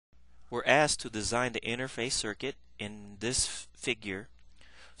We're asked to design the interface circuit in this figure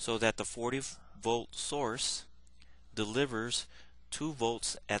so that the 40-volt source delivers 2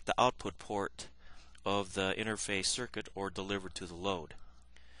 volts at the output port of the interface circuit or delivered to the load.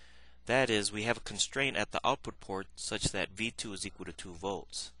 That is, we have a constraint at the output port such that V2 is equal to 2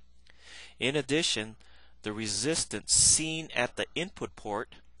 volts. In addition, the resistance seen at the input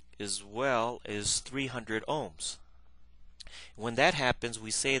port as well is 300 ohms. When that happens,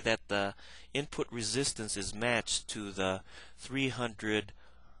 we say that the input resistance is matched to the 300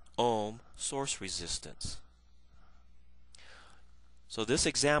 ohm source resistance. So this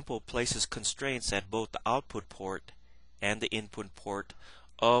example places constraints at both the output port and the input port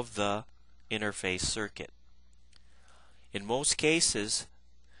of the interface circuit. In most cases,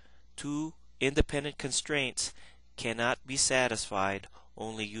 2 independent constraints cannot be satisfied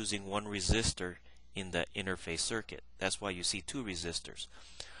only using one resistor in the interface circuit. That's why you see 2 resistors.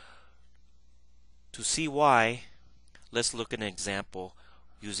 To see why, let's look at an example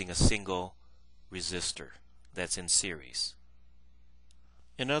using a single resistor that's in series.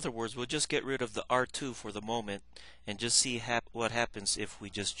 In other words, we'll just get rid of the R2 for the moment and just see what happens if we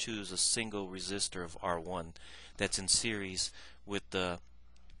just choose a single resistor of R1 that's in series with the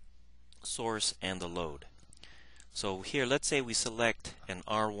source and the load. So here, let's say we select an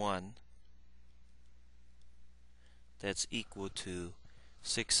R1 that's equal to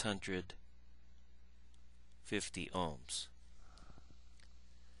 650 ohms.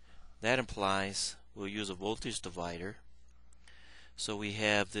 That implies we'll use a voltage divider. So we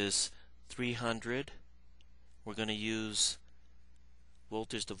have this 300. We're going to use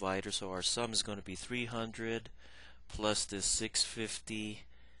voltage divider, so our sum is going to be 300 plus this 650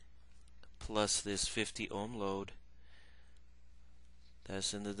 plus this 50 ohm load.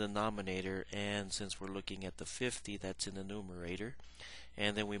 That's in the denominator, and since we're looking at the 50, that's in the numerator.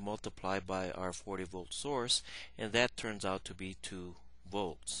 And then we multiply by our 40 volt source, and that turns out to be 2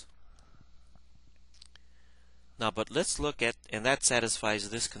 volts. Now, but let's look at, and that satisfies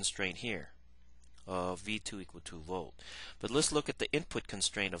this constraint here of V2 equal 2 volt. But let's look at the input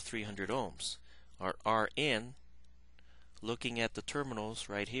constraint of 300 ohms. Our Rn, looking at the terminals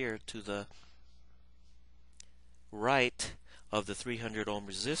right here to the right of the 300 ohm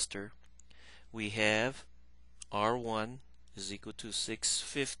resistor, we have R1 is equal to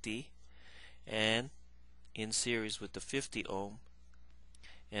 650 and in series with the 50 ohm,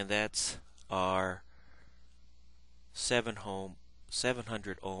 and that's our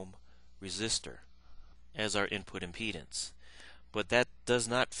 700 ohm resistor as our input impedance. But that does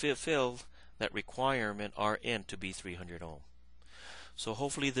not fulfill that requirement Rn to be 300 ohm. So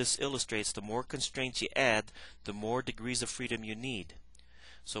hopefully this illustrates the more constraints you add, the more degrees of freedom you need.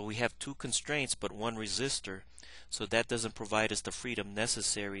 So we have 2 constraints but 1 resistor, so that doesn't provide us the freedom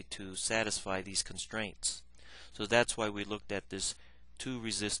necessary to satisfy these constraints. So that's why we looked at this 2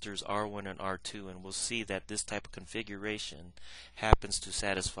 resistors R1 and R2, and we'll see that this type of configuration happens to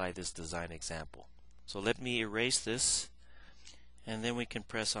satisfy this design example. So let me erase this, and then we can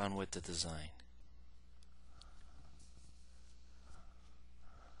press on with the design.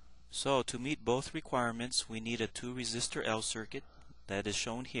 So to meet both requirements, we need a 2 resistor L circuit that is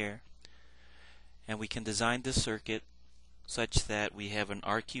shown here, and we can design this circuit such that we have an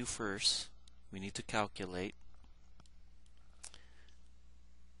RQ first. We need to calculate,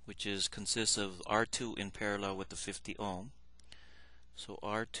 which consists of R2 in parallel with the 50 ohm. So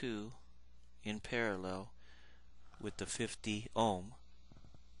R2 in parallel with the 50 ohm,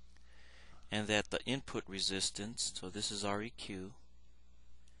 and that the input resistance, so this is REQ,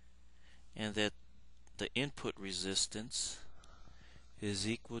 and that the input resistance is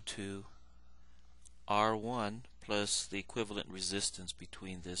equal to R1 plus the equivalent resistance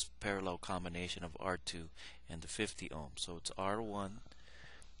between this parallel combination of R2 and the 50 ohm. So it's R1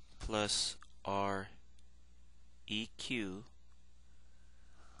 plus REQ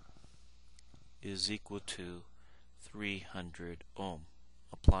is equal to 300 ohm,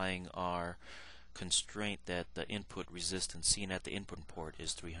 applying our constraint that the input resistance seen at the input port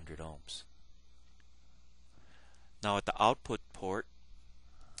is 300 ohms. Now at the output port,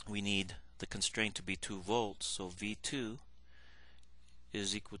 we need the constraint to be 2 volts, so V2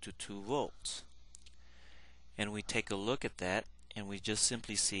 is equal to 2 volts. And we take a look at that, and we just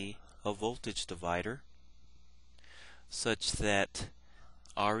simply see a voltage divider such that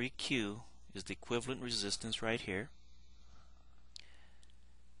REQ is the equivalent resistance right here.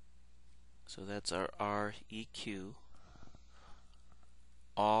 So that's our REQ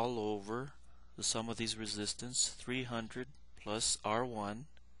all over the sum of these resistance, 300 plus R1,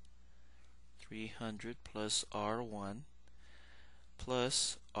 300 plus R1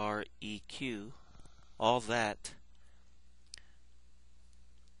 plus Req, all that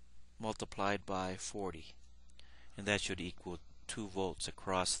multiplied by 40, and that should equal 2 volts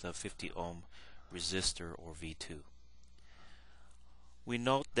across the 50 ohm resistor, or V2. We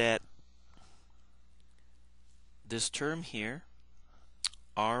note that this term here,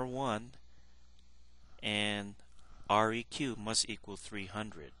 R1 and Req, must equal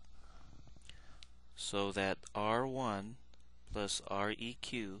 300, so that R1 plus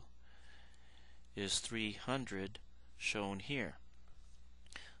Req is 300, shown here.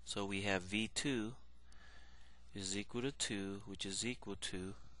 So we have V2 is equal to 2, which is equal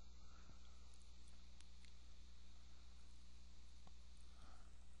to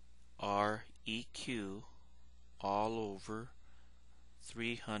Req all over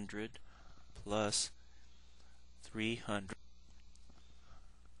 300 plus 300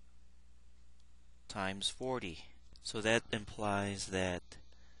 times 40. So that implies that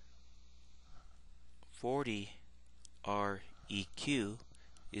 40 Req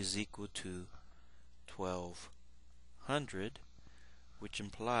is equal to 1200, which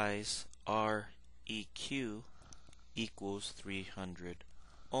implies Req equals 300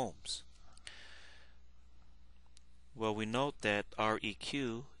 ohms. Well, we note that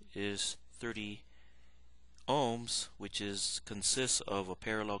Req is 30 ohms, which consists of a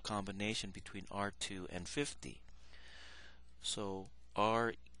parallel combination between R2 and 50. So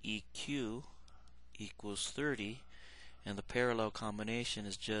Req equals 30, and the parallel combination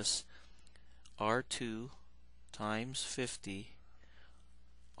is just R2 times 50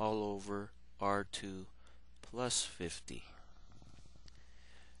 all over R2 plus 50.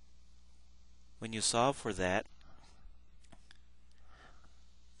 When you solve for that,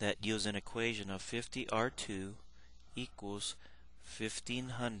 that yields an equation of 50 R2 equals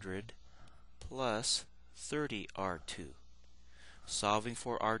 1500 plus 30 R2. Solving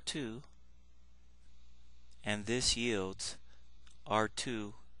for R2, and this yields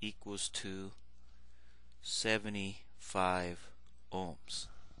R2 equals to 75 ohms.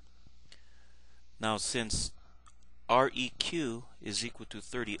 Now, since Req is equal to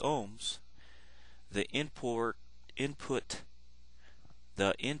 30 ohms, the input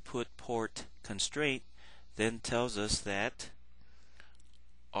port constraint then tells us that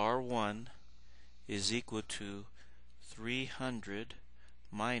R1 is equal to 300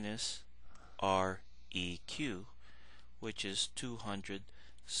 minus Req, which is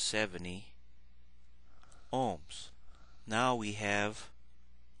 270 ohms. Now we have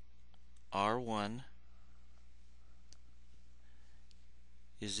R1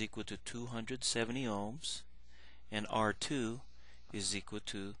 is equal to 270 ohms, and R2 is equal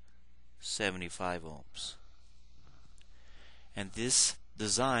to 75 ohms. And this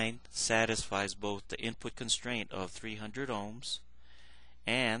design satisfies both the input constraint of 300 ohms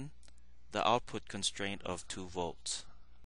and the output constraint of 2 volts.